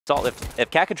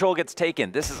If cat control gets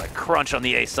taken, this is a crunch on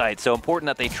the A side, so important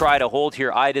that they try to hold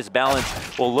here.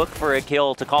 Balance will look for a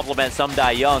kill to complement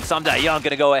Sumdae-young. Sumdae-young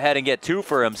gonna go ahead and get 2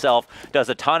 for himself. Does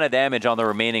a ton of damage on the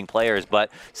remaining players,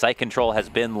 but site control has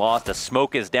been lost. The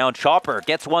smoke is down. Chopper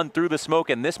gets one through the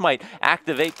smoke, and this might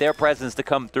activate their presence to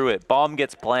come through it. Bomb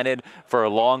gets planted for a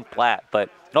long plat, but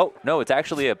no, it's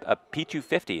actually a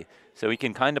P250, so he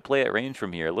can kind of play at range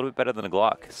from here. A little bit better than a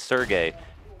Glock. Sergey.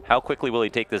 How quickly will he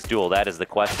take this duel? That is the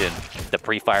question. The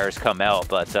pre-fires come out,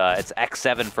 but it's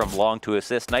X7 from long to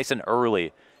assist, nice and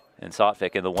early. And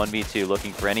Sotfik in the 1v2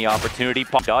 looking for any opportunity.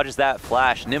 Dodges that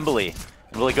flash nimbly.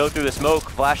 Will he go through the smoke?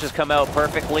 Flashes come out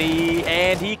perfectly,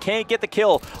 and he can't get the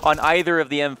kill on either of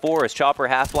the M4s. Chopper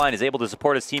half-blind is able to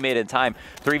support his teammate in time.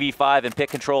 3v5 and pick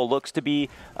control looks to be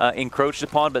encroached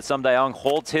upon, but Sumdae-young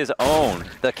holds his own.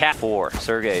 The cat 4,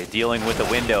 Sergey dealing with the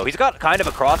window. He's got kind of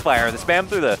a crossfire. The spam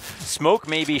through the smoke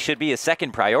maybe should be a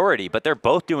second priority, but they're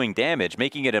both doing damage,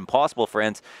 making it impossible for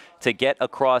ENCE to get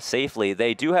across safely.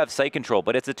 They do have site control,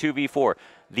 but it's a 2v4.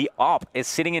 The op is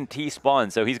sitting in T-spawn,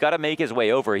 so he's got to make his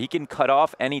way over. He can cut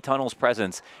off any tunnel's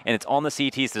presence, and it's on the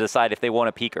CTs to decide if they want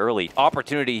to peek early.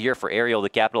 Opportunity here for Aerial to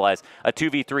capitalize. A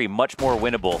 2v3, much more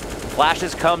winnable.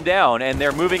 Flashes come down, and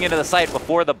they're moving into the site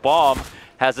before the bomb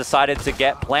has decided to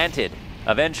get planted.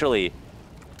 Eventually,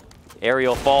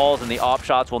 Aerial falls, and the op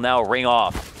shots will now ring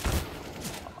off.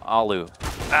 Alu.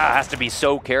 Has to be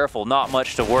so careful, not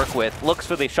much to work with. Looks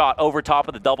for the shot over top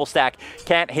of the double stack.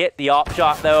 Can't hit the op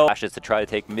shot though. Flashes to try to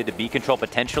take mid to B control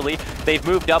potentially. They've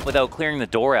moved up without clearing the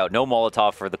door out. No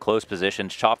Molotov for the close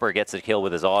positions. Chopper gets a kill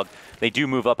with his AUG. They do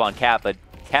move up on Cat, but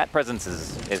Cat presence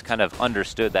is kind of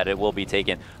understood that it will be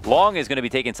taken. Long is going to be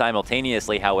taken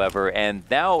simultaneously, however, and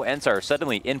now ENCE are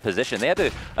suddenly in position. They have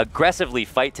to aggressively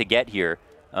fight to get here.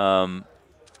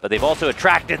 But they've also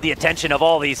attracted the attention of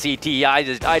all these CT.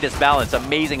 Balance,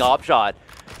 amazing op shot.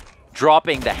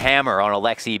 Dropping the hammer on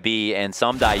ALEKSIB, and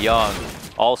Sumdae-young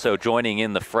also joining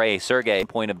in the fray. Sergey,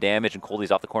 point of damage, and Coldy's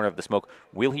off the corner of the smoke.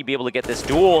 Will he be able to get this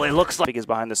duel? It looks like he's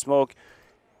behind the smoke.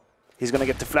 He's going to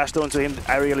get the flash onto him.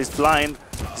 Aerial is blind.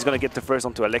 He's going to get the first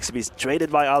onto ALEKSIB. He's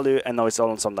traded by Alu, and now it's all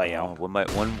on Sumdae-young.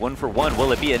 One for one.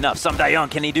 Will it be enough? Sumdae-young,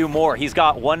 can he do more? He's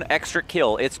got one extra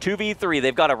kill. It's 2v3.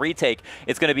 They've got a retake.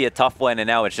 It's going to be a tough one, and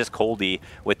now it's just Coldy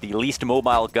with the least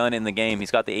mobile gun in the game.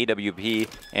 He's got the AWP,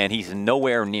 and he's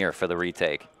nowhere near for the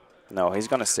retake. No, he's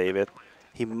going to save it.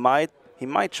 He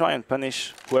might try and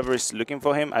punish whoever is looking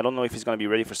for him. I don't know if he's going to be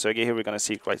ready for Sergey here. We're going to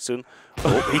see it quite soon.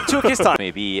 Oh, he took his time.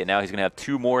 Maybe, and now he's going to have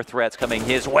 2 more threats coming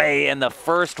his way, and the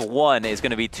first one is going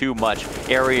to be too much.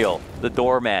 Aerial, the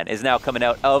doorman, is now coming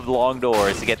out of long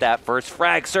doors to get that first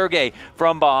frag. Sergey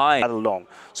from behind. Long.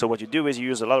 So what you do is you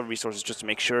use a lot of resources just to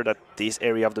make sure that this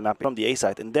area of the map from the A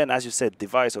side, and then, as you said,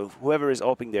 device of whoever is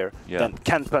opening there, then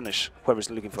can punish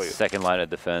whoever's looking for you. Second line of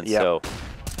defense. Yeah. So.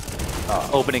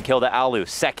 Opening kill to Alu,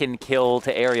 second kill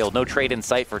to Aerial. No trade in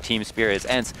sight for Team Spirit as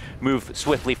ENCE move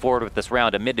swiftly forward with this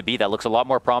round. A mid to B that looks a lot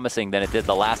more promising than it did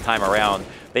the last time around.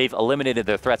 They've eliminated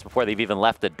their threats before they've even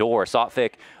left the door.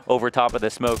 Sotfik over top of the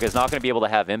smoke is not going to be able to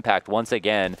have impact. Once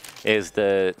again, is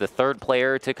the third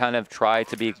player to kind of try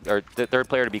to be, or the third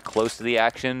player to be close to the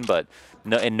action, but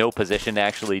in no position to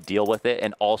actually deal with it,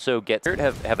 and also get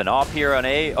have an op here on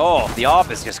A. Oh, the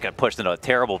op is just got pushed into a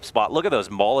terrible spot. Look at those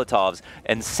Molotovs,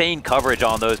 insane coverage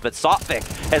on those, but Sotfik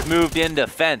has moved into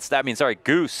fence. That means, sorry,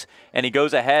 Goose, and he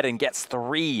goes ahead and gets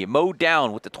 3. Mowed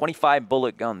down with the 25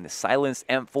 bullet gun, the silenced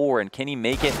M4, and can he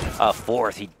make it a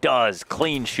 4th? He does.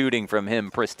 Clean shooting from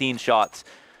him, pristine shots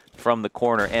from the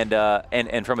corner, and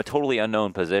from a totally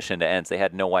unknown position to ENCE. They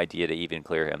had no idea to even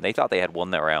clear him. They thought they had won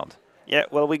that round. Yeah,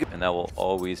 well, and that will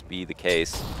always be the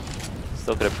case.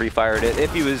 Still could have pre-fired it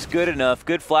if he was good enough.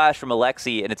 Good flash from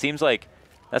Alexi, and it seems like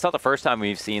that's not the first time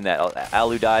we've seen that.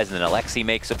 Alu dies, and then Alexi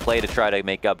makes a play to try to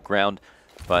make up ground.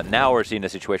 But now we're seeing a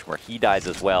situation where he dies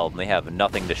as well, and they have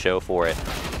nothing to show for it.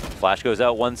 Flash goes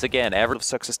out once again.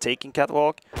 Success taking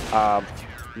Catwalk.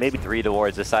 Maybe 3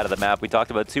 towards this side of the map. We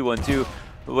talked about 2-1-2.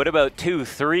 But what about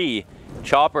 2-3?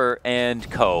 Chopper and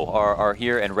Co are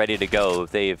here and ready to go.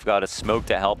 They've got a smoke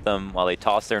to help them while they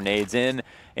toss their nades in.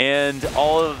 And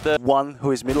all of the... One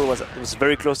who is middle was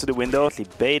very close to the window. He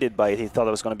baited by it. He thought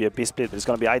it was going to be a B-split, but it's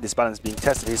going to be eye balance being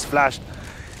tested. He's flashed.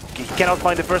 He cannot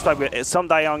find the first one.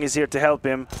 Sumdae-young is here to help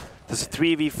him. There's a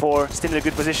 3v4, still in a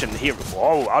good position. Here,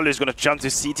 whoa, Alu is going to jump to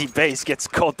CT base, gets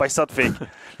caught by Sotfik,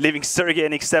 leaving Sergey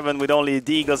and X7 with only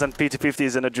the Eagles and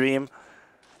P250s in a dream.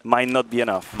 Might not be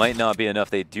enough. Might not be enough.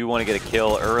 They do want to get a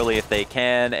kill early if they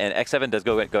can, and X7 does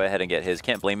go ahead and get his.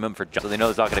 Can't blame him for jump. So they know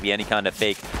there's not going to be any kind of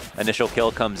fake initial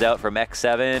kill comes out from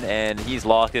X7, and he's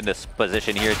locked into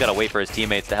position here. He's got to wait for his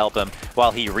teammates to help him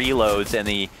while he reloads, and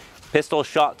the Pistol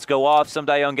shots go off. Some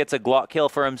Young gets a Glock kill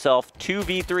for himself.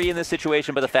 2v3 in this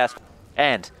situation, but the fast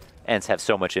and ENCE have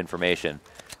so much information.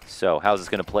 So how's this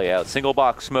going to play out? Single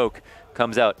box smoke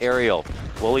comes out. Aerial,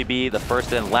 will he be the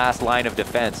first and last line of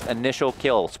defense? Initial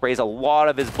kill, sprays a lot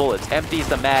of his bullets, empties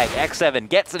the mag. X7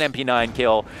 gets an MP9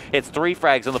 kill. It's 3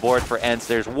 frags on the board for ENCE.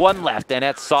 There's 1 left, and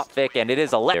that's SOTFIC, and it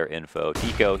is their info.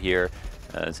 Eco here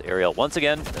as Aerial. Once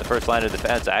again, the first line of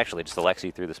defense. Actually, just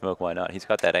ALEKSIB through the smoke. Why not? He's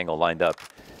got that angle lined up.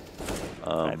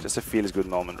 Just a feels-good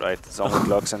moment, right? Zone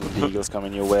Glocks and the Eagles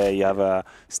coming your way. You have a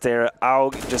Stare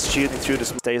AUG just shooting through the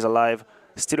stays alive.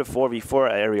 Still a 4v4.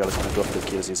 Aerial is going to go for the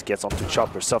kills. He gets onto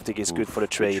Chopper. SOTFIC is good for the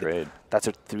trade. That's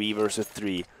a 3 versus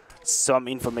 3. Some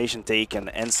information taken.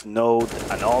 ENCE node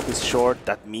and all this short.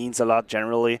 That means a lot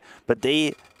generally. But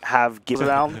they have given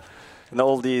around and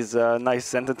all these nice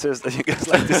sentences that you guys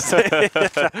like to say.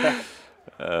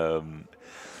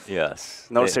 Yes.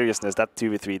 No seriousness, that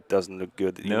 2v3 doesn't look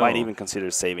good. You might even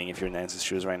consider saving if you're in ENCE's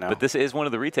shoes right now. But this is one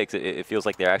of the retakes. It feels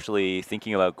like they're actually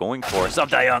thinking about going for it. Some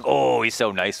Young, oh, he's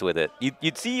so nice with it.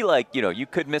 You'd see, like, you know, you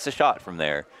could miss a shot from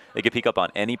there. They could peek up on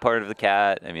any part of the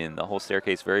cat. I mean, the whole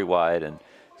staircase very wide, and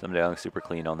Some Young super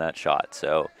clean on that shot.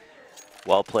 So,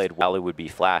 well played. Alu would be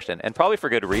flashed, and probably for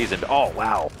good reason. Oh,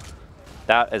 wow.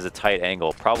 That is a tight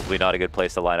angle. Probably not a good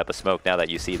place to line up a smoke now that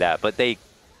you see that. But they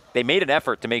made an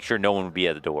effort to make sure no one would be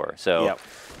at the door. So,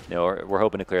 you know, we're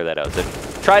hoping to clear that out.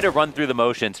 So try to run through the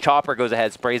motions. Chopper goes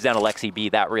ahead, sprays down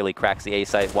ALEKSIB. That really cracks the A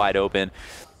site wide open.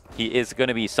 He is going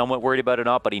to be somewhat worried about it or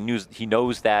not, but he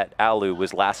knows that Alu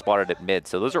was last spotted at mid.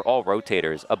 So those are all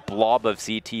rotators. A blob of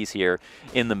CTs here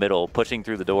in the middle, pushing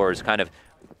through the doors, kind of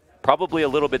probably a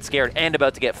little bit scared and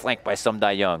about to get flanked by Some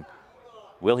Young.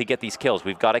 Will he get these kills?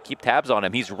 We've got to keep tabs on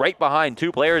him. He's right behind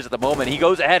 2 players at the moment. He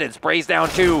goes ahead and sprays down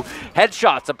 2.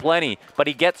 Headshots aplenty, but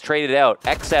he gets traded out.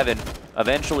 X7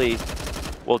 eventually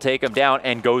will take him down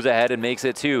and goes ahead and makes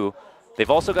it 2. They've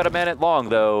also got a man at long,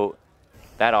 though.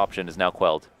 That option is now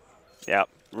quelled. Yeah,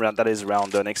 that is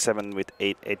round done. X7 with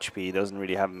 8 HP doesn't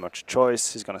really have much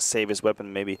choice. He's going to save his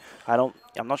weapon maybe. I'm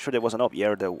not sure there was an up.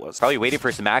 Yeah, there was. Probably waiting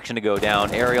for some action to go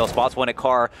down. Aerial spots one at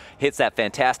car, hits that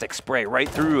fantastic spray right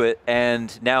through it,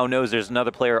 and now knows there's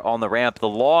another player on the ramp. The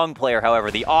long player,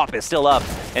 however, the op is still up,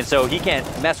 and so he can't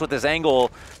mess with this angle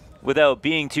without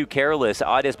being too careless.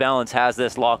 IDIS Balance has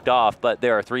this locked off, but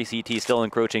there are 3 CTs still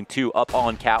encroaching, 2 up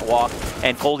on Catwalk,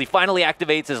 and Coldie finally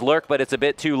activates his lurk, but it's a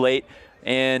bit too late.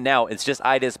 And now it's just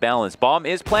IDIS Balance. Bomb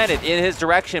is planted in his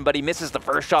direction, but he misses the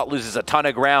first shot, loses a ton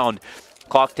of ground.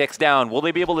 Clock ticks down. Will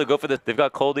they be able to go for this? They've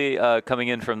got Coldie coming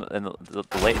in from the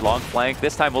late long flank.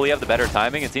 This time, will he have the better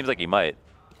timing? It seems like he might.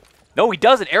 No, he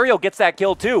doesn't. Aerial gets that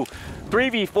kill too.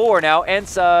 3v4 now.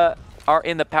 ENCE are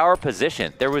in the power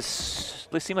position. There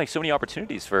seemed like so many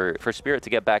opportunities for Spirit to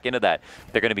get back into that.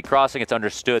 They're going to be crossing. It's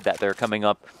understood that they're coming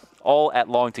up all at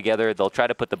long together. They'll try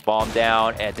to put the bomb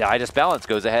down, and IDIS Balance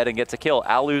goes ahead and gets a kill.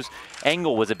 Alu's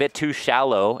angle was a bit too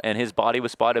shallow, and his body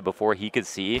was spotted before he could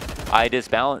see IDIS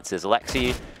Balance's.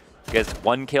 ALEKSIB gets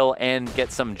 1 kill and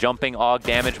gets some jumping AUG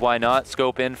damage. Why not?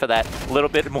 Scope in for that little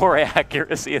bit more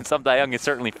accuracy, and Some Young is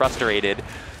certainly frustrated.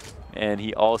 And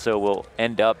he also will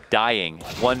end up dying.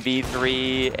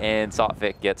 1v3, and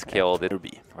SOTFIC gets killed.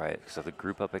 Right, so the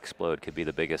group up explode could be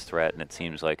the biggest threat, and it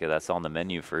seems like that's on the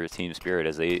menu for Team Spirit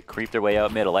as they creep their way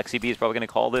out mid. ALEKSIB is probably going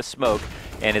to call this smoke,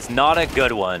 and it's not a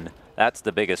good one. That's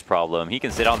the biggest problem. He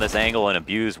can sit on this angle and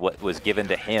abuse what was given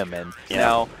to him, and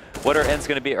now what are ENCE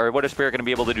going to be, or what are Spirit going to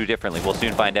be able to do differently? We'll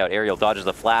soon find out. Aerial dodges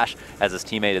the flash as his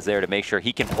teammate is there to make sure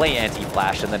he can play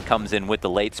anti-flash, and then comes in with the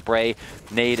late spray.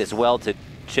 Nade as well to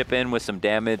chip in with some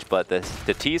damage, but the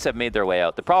T's have made their way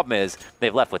out. The problem is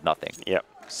they've left with nothing. Yeah.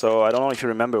 So I don't know if you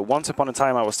remember, once upon a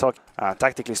time I was talking,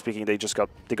 tactically speaking, they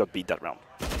got beat that round.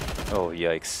 Oh,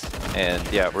 yikes. And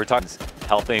yeah, we're talking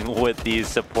helping with these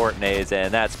support nades,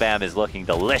 and that spam is looking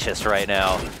delicious right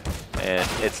now. And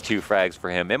it's 2 frags for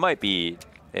him. It might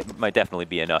definitely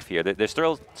be enough here. There's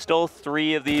still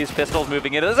 3 of these pistols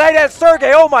moving into the side. And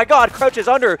Sergey, oh my god, crouches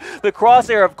under the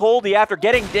crosshair of Coldie after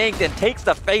getting dinked and takes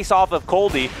the face off of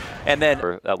Coldie. And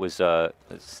then that was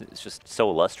it's just so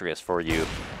illustrious for you.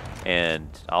 And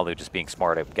Alu just being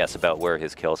smart, I guess, about where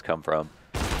his kills come from.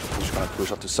 He's going to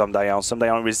push up to Some Young. Some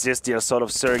Young resists the assault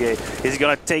of Sergey. He's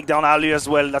going to take down Alu as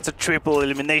well. That's a triple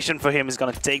elimination for him. He's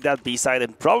going to take that B side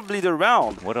and probably the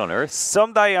round. What on earth?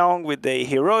 Some Young with a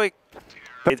heroic...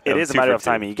 It is a matter of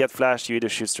timing. You get flashed, you either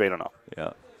shoot straight or not.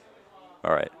 Yeah.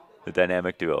 All right. The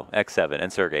dynamic duo, X7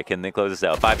 and Sergey. Can they close this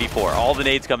out? 5v4. All the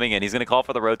nades coming in. He's going to call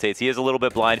for the rotates. He is a little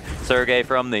bit blind. Sergey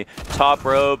from the top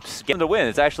ropes. Get him to win.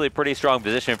 It's actually a pretty strong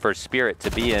position for Spirit to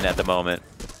be in at the moment.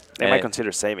 They might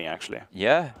consider saving, actually.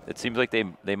 Yeah, it seems like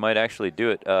they might actually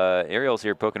do it. Ariel's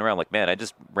here poking around like, man, I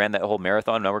just ran that whole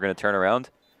marathon. Now we're going to turn around.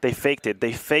 They faked it.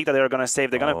 They faked that they were going to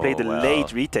save. They're going to play the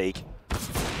late retake.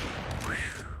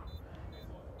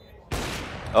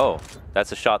 Oh,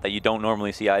 that's a shot that you don't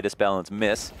normally see iDisbalance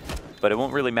miss, but it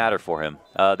won't really matter for him.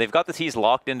 They've got the T's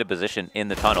locked into position in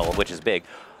the tunnel, which is big.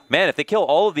 Man, if they kill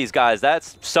all of these guys,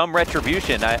 that's some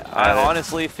retribution. I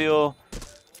honestly feel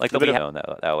like they'll be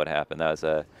that would happen. That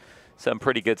was some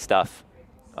pretty good stuff.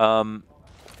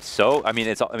 So I mean,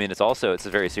 it's a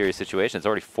very serious situation. It's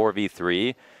already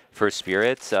 4v3 for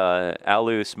Spirits.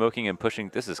 Alu smoking and pushing.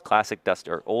 This is classic Dust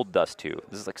or old Dust2.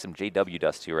 This is like some JW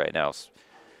Dust2 right now.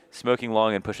 Smoking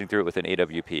long and pushing through it with an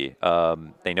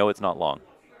AWP. They know it's not long.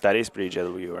 That is pretty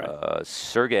JW, right?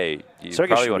 Sergey, you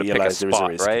probably want to pick a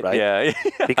spot, right? Yeah.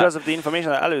 Because of the information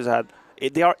that Alu's had,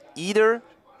 they are either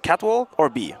catwalk or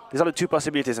B. These are the two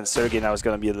possibilities, and Sergey now is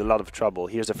going to be in a lot of trouble.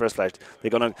 Here's the first flash.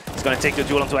 He's going to take the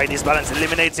duel onto iDisbalance,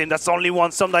 eliminates him. That's only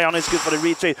one. Some Dion is good for the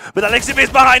retreat, but ALEKSIB is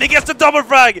behind. He gets the double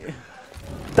frag.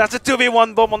 That's a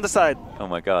 2v1 bomb on the side. Oh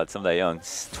my god, Some Young.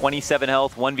 27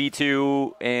 health,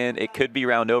 1v2, and it could be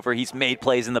round over. He's made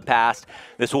plays in the past.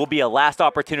 This will be a last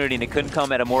opportunity, and it couldn't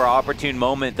come at a more opportune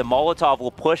moment. The Molotov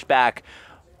will push back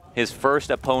his first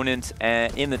opponent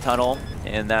in the tunnel,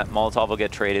 and that Molotov will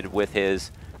get traded with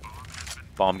his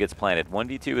bomb gets planted.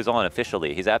 1v2 is on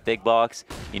officially. He's at big box.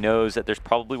 He knows that there's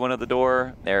probably one at the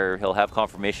door. There, he'll have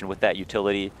confirmation with that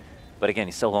utility. But again,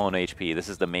 he's still low on HP. This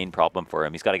is the main problem for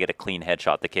him. He's got to get a clean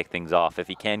headshot to kick things off. If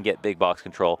he can get big box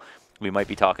control, we might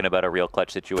be talking about a real clutch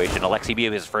situation. ALEKSIB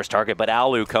is his first target, but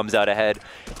Alu comes out ahead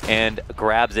and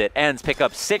grabs it. ENCE pick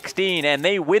up 16, and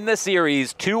they win the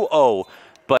series 2-0.